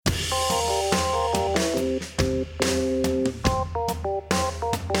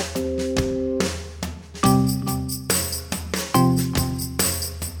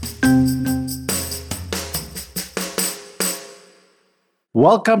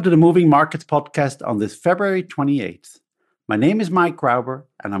Welcome to the Moving Markets podcast on this February 28th. My name is Mike Rauber,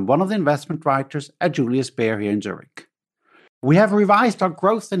 and I'm one of the investment writers at Julius Baer here in Zurich. We have revised our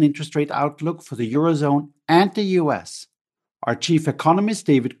growth and interest rate outlook for the Eurozone and the US. Our chief economist,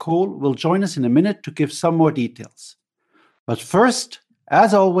 David Kohl, will join us in a minute to give some more details. But first,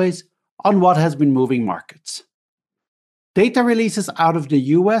 as always, on what has been moving markets. Data releases out of the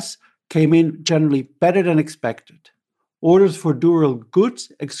US came in generally better than expected. Orders for durable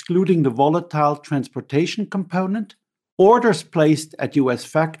goods, excluding the volatile transportation component, orders placed at US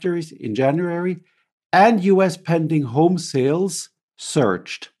factories in January, and US pending home sales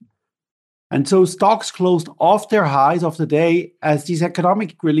surged. And so stocks closed off their highs of the day as these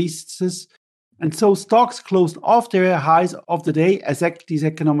economic releases these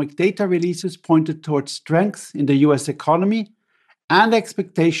economic data releases pointed towards strength in the US economy and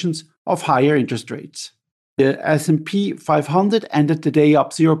expectations of higher interest rates. The S&P 500 ended the day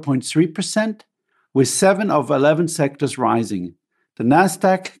up 0.3%, with 7 of 11 sectors rising. The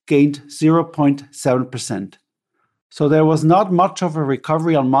Nasdaq gained 0.7%. So there was not much of a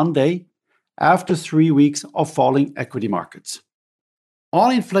recovery on Monday after 3 weeks of falling equity markets.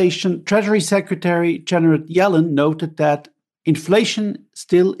 On inflation, Treasury Secretary Janet Yellen noted that inflation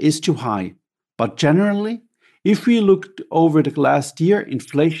still is too high, but generally, if we looked over the last year,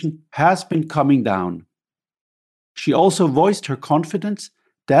 inflation has been coming down. She also voiced her confidence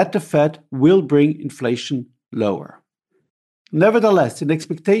that the Fed will bring inflation lower. Nevertheless, in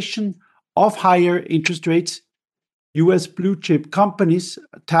expectation of higher interest rates, US blue chip companies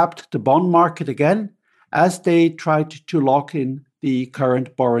tapped the bond market again as they tried to lock in the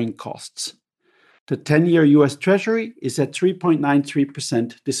current borrowing costs. The 10-year US Treasury is at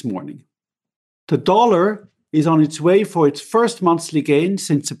 3.93% this morning. The dollar is on its way for its first monthly gain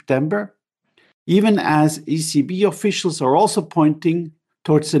since September, even as ECB officials are also pointing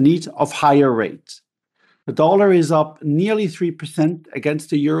towards the need of higher rates. The dollar is up nearly 3% against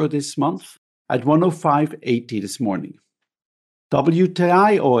the euro this month at 105.80 this morning.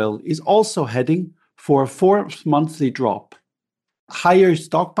 WTI oil is also heading for a fourth monthly drop. Higher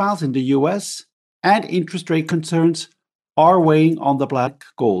stockpiles in the US and interest rate concerns are weighing on the black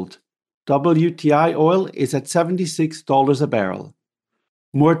gold. WTI oil is at $76 a barrel.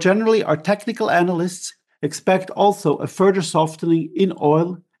 More generally, our technical analysts expect also a further softening in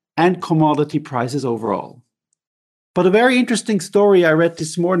oil and commodity prices overall. But a very interesting story I read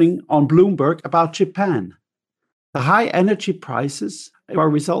this morning on Bloomberg about Japan. The high energy prices are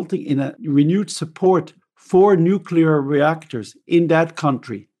resulting in a renewed support for nuclear reactors in that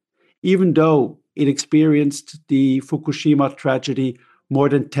country, even though it experienced the Fukushima tragedy more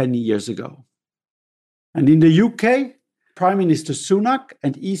than 10 years ago. And in the UK, Prime Minister Sunak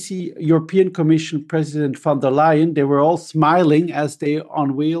and European Commission President von der Leyen, they were all smiling as they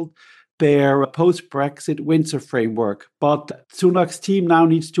unveiled their post-Brexit Windsor framework. But Sunak's team now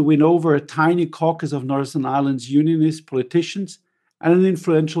needs to win over a tiny caucus of Northern Ireland's unionist politicians and an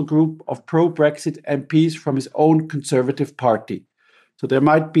influential group of pro-Brexit MPs from his own Conservative Party. So there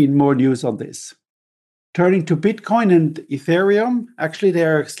might be more news on this. Turning to Bitcoin and Ethereum, actually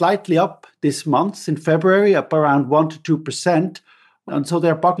they're slightly up this month in February, up around 1% to 2%. And so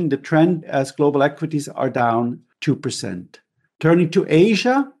they're bucking the trend as global equities are down 2%. Turning to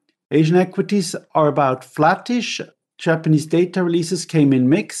Asia, Asian equities are about flattish. Japanese data releases came in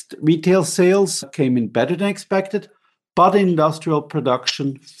mixed. Retail sales came in better than expected, but industrial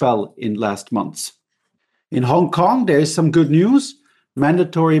production fell in last months. In Hong Kong, there is some good news.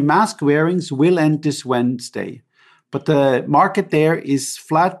 Mandatory mask wearings will end this Wednesday, but the market there is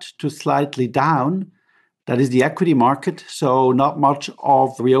flat to slightly down. That is the equity market, so not much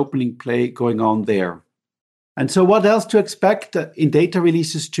of reopening play going on there. And so what else to expect in data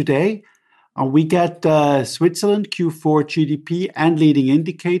releases today? We get Switzerland Q4 GDP and leading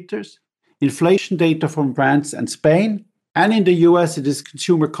indicators, inflation data from France and Spain, and in the US it is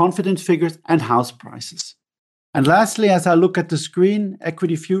consumer confidence figures and house prices. And lastly, as I look at the screen,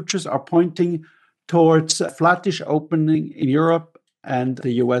 equity futures are pointing towards a flattish opening in Europe and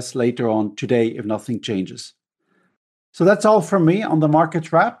the US later on today if nothing changes. So that's all from me on the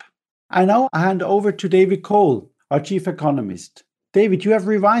market wrap. I now hand over to David Kohl, our chief economist. David, you have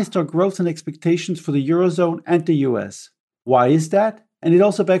revised our growth and expectations for the Eurozone and the US. Why is that? And it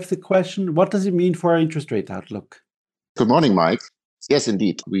also begs the question, what does it mean for our interest rate outlook? Good morning, Mike. Yes,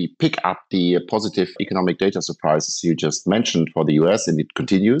 indeed. We pick up the positive economic data surprises you just mentioned for the US, and it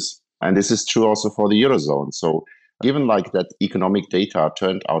continues. And this is true also for the Eurozone. So given like that economic data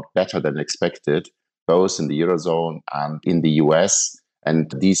turned out better than expected, both in the Eurozone and in the US,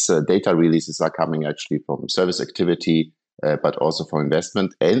 and these data releases are coming actually from service activity but also for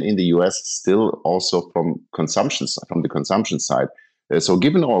investment, and in the US still also from the consumption side. So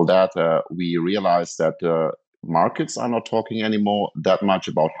given all that, we realize that markets are not talking anymore that much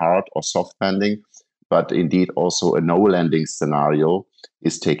about hard or soft landing, but indeed also a no landing scenario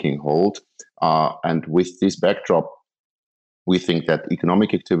is taking hold. And with this backdrop, we think that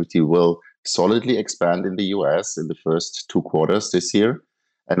economic activity will solidly expand in the US in the first 2 quarters this year.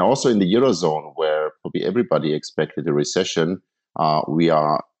 And also in the Eurozone, where probably everybody expected a recession, we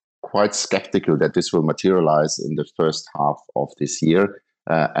are quite skeptical that this will materialize in the first half of this year.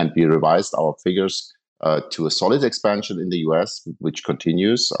 And we revised our figures to a solid expansion in the US, which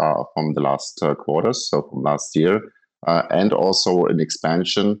continues from the last quarters, so from last year, and also an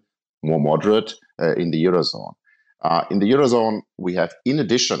expansion, more moderate, in the Eurozone. In the Eurozone, we have, in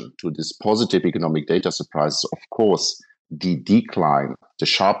addition to this positive economic data surprises, of course, the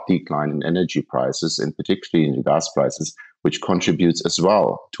sharp decline in energy prices, and particularly in the gas prices, which contributes as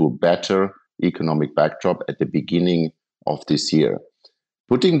well to a better economic backdrop at the beginning of this year.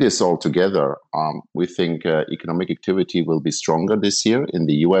 Putting this all together, we think economic activity will be stronger this year. In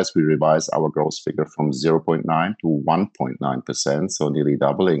the US, we revise our growth figure from 0.9 to 1.9%, so nearly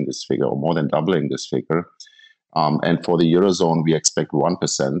doubling this figure, or more than doubling this figure. And for the Eurozone, we expect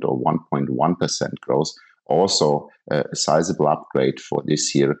 1% or 1.1% growth, also a sizable upgrade for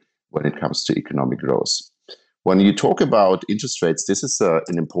this year when it comes to economic growth. When you talk about interest rates, this is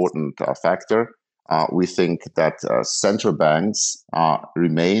an important factor. We think that central banks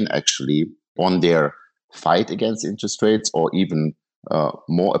remain actually on their fight against interest rates, or even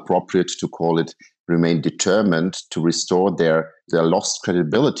more appropriate to call it, remain determined to restore their lost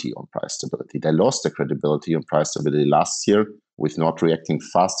credibility on price stability. They lost their credibility on price stability last year with not reacting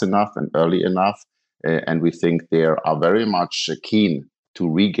fast enough and early enough. And we think they are very much keen to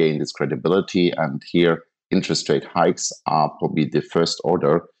regain this credibility. And here, interest rate hikes are probably the first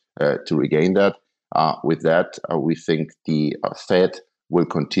order to regain that. With that, we think the Fed will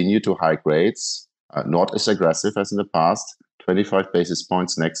continue to hike rates, not as aggressive as in the past. 25 basis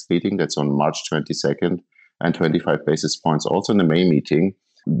points next meeting, that's on March 22nd, and 25 basis points also in the May meeting.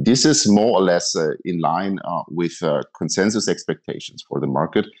 This is more or less in line with consensus expectations for the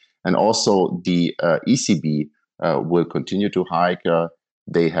market. And also the ECB will continue to hike.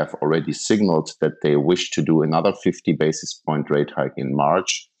 They have already signaled that they wish to do another 50 basis point rate hike in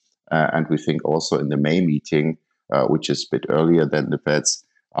March. And we think also in the May meeting, which is a bit earlier than the Fed's,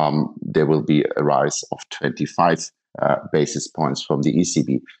 there will be a rise of 25 basis points from the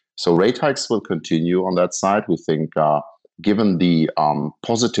ECB. So rate hikes will continue on that side. We think given the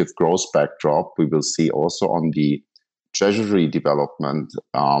positive growth backdrop, we will see also on the Treasury development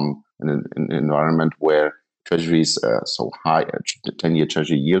in an environment where Treasuries so high, 10-year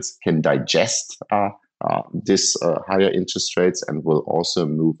Treasury yields can digest this higher interest rates and will also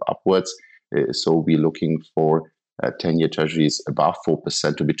move upwards. So we're looking for 10-year Treasuries above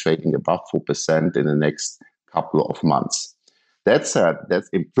 4%, to be trading above 4% in the next couple of months. That said, that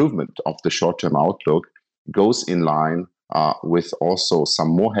improvement of the short-term outlook goes in line with also some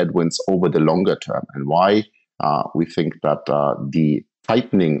more headwinds over the longer term. And why? We think that the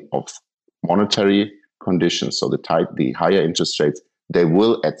tightening of monetary conditions, so the higher interest rates, they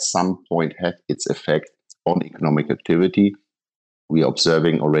will at some point have its effect on economic activity. We are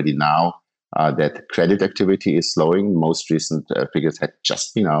observing already now that credit activity is slowing. Most recent figures had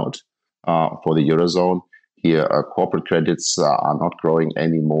just been out for the Eurozone. Here, corporate credits are not growing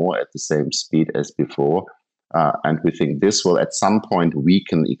anymore at the same speed as before. And we think this will at some point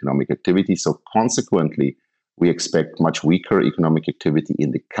weaken economic activity. So consequently, we expect much weaker economic activity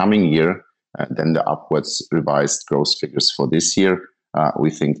in the coming year than the upwards revised growth figures for this year.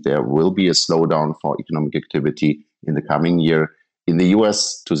 We think there will be a slowdown for economic activity in the coming year. In the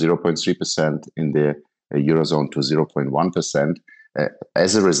US to 0.3%, in the Eurozone to 0.1%,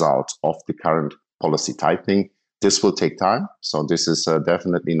 as a result of the current policy tightening. This will take time. So this is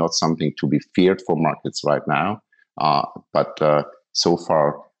definitely not something to be feared for markets right now. But so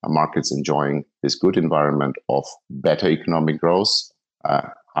far, markets enjoying this good environment of better economic growth,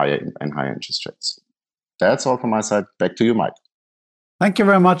 higher interest rates. That's all from my side. Back to you, Mike. Thank you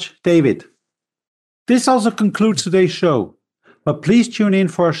very much, David. This also concludes today's show. But please tune in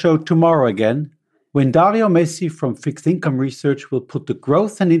for our show tomorrow again, when Dario Messi from Fixed Income Research will put the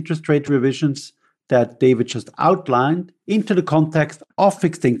growth and interest rate revisions that David just outlined into the context of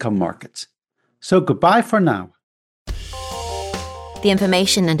fixed income markets. So goodbye for now. The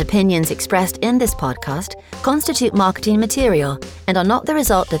information and opinions expressed in this podcast constitute marketing material and are not the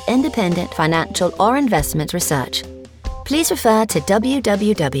result of independent financial or investment research. please refer to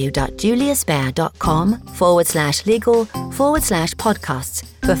www.juliusbaer.com/legal/podcasts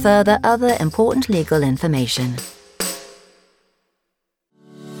for further other important legal information.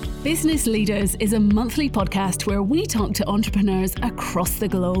 Business Leaders is a monthly podcast where we talk to entrepreneurs across the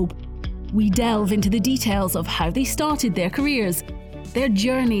globe. We delve into the details of how they started their careers, their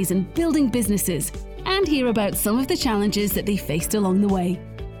journeys in building businesses, and hear about some of the challenges that they faced along the way.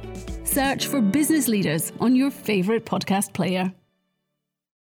 Search for Business Leaders on your favourite podcast player.